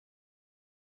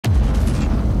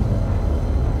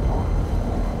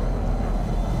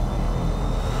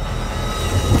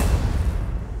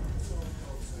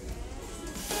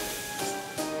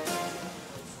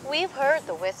heard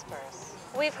the whispers.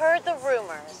 We've heard the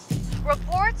rumors.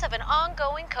 Reports of an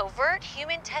ongoing covert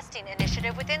human testing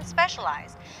initiative within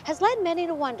Specialized has led many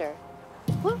to wonder,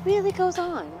 what really goes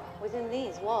on within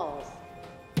these walls?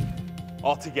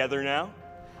 All together now?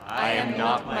 I am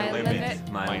not my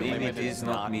limit. My limit is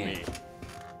not me.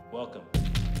 Welcome.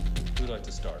 Who'd like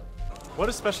to start? What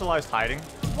is Specialized hiding?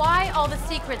 Why all the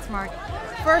secrets, Mark?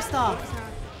 First off,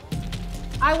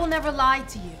 I will never lie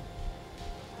to you.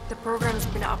 The program's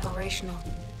been operational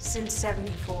since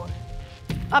 '74.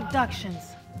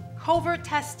 Abductions, covert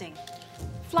testing,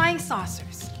 flying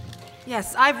saucers.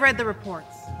 Yes, I've read the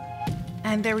reports,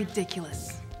 and they're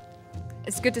ridiculous.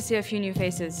 It's good to see a few new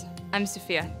faces. I'm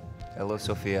Sophia. Hello,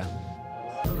 Sophia.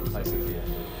 Hi, Sophia.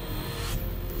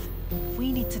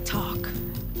 We need to talk.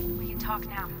 We can talk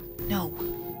now. No,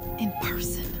 in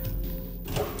person.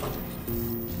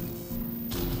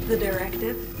 The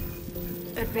directive?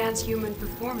 Advance human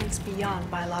performance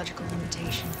beyond biological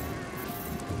limitation.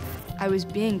 I was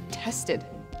being tested.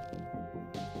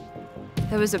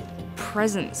 There was a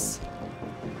presence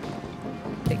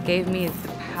that gave me the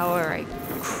power I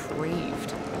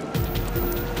craved,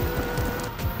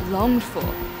 longed for,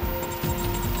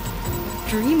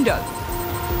 dreamed of.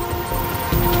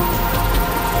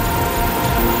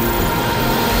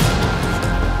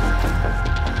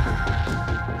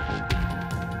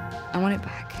 I want it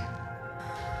back.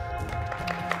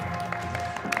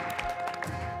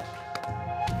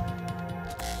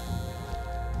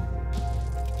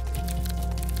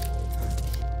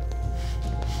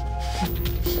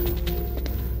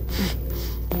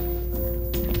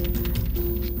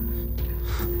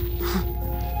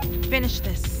 Finish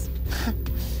this.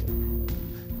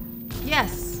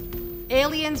 Yes,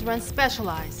 aliens run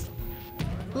Specialized.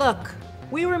 Look,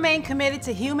 we remain committed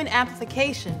to human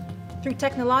amplification through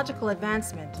technological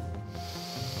advancement.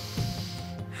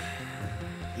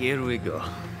 Here we go.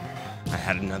 I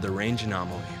had another range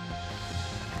anomaly.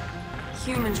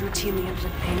 Humans routinely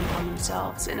inflict pain upon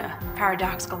themselves in a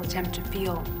paradoxical attempt to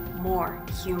feel more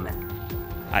human.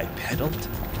 I pedaled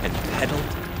and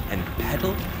pedaled and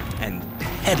pedaled and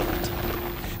pedaled,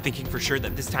 thinking for sure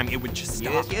that this time it would just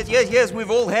stop. Yes, we've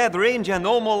all had range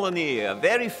anomaly.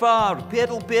 Very far.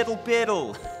 Pedal, pedal,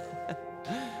 pedal.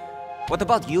 What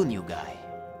about you, new guy?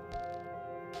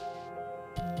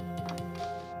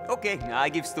 Okay, I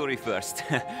give story first.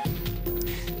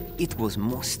 It was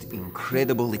most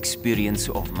incredible experience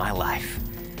of my life.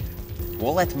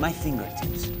 All at my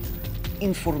fingertips.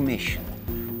 Information,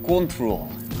 control.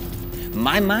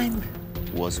 My mind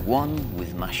was one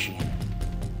with machine.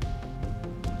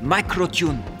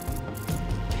 Microtune,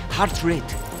 heart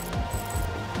rate,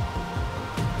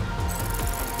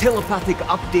 telepathic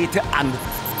update, and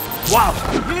wow!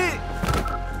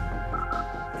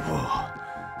 Oh,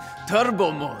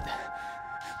 turbo mode.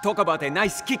 Talk about a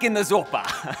nice kick in the zopa.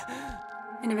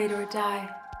 Innovate or die,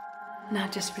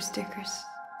 not just for stickers.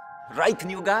 Right,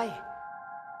 new guy?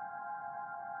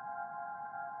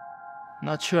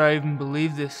 Not sure I even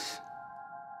believe this.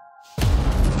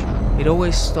 It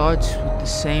always starts with the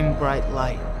same bright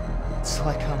light. It's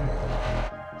like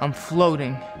I'm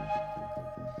floating.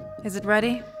 Is it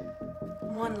ready?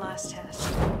 One last test.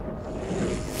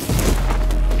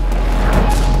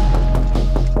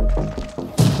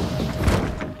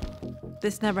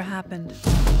 This never happened.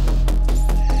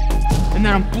 And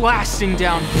then I'm blasting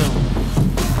downhill.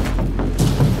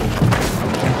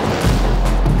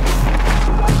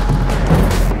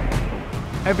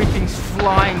 Everything's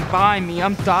flying by me.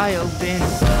 I'm dialed in.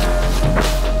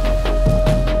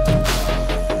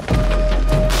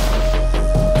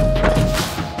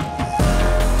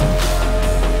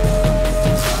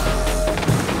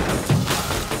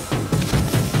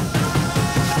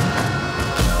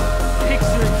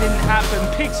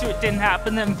 Picture it didn't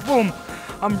happen, then boom,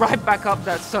 I'm right back up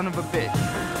that son of a bitch.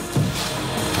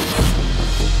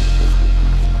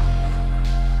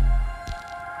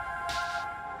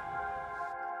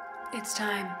 It's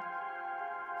time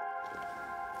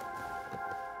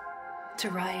to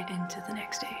ride into the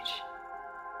next stage.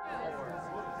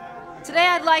 Today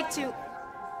I'd like to...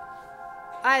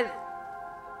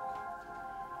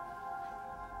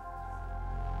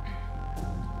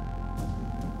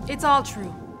 It's all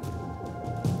true.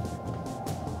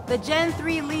 The Gen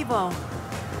 3 Levo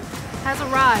has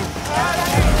arrived.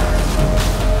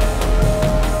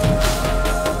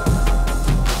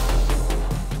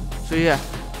 So yeah,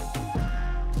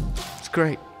 it's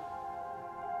great.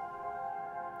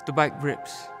 The bike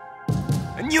rips.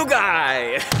 A new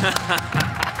guy!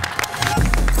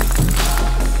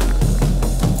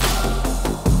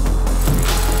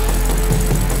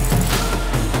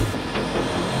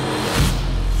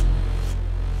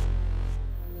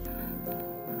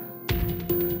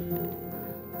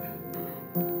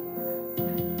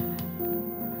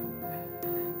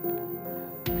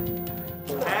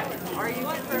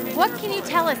 What can you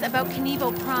tell us about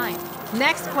Knievo Prime?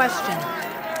 Next question.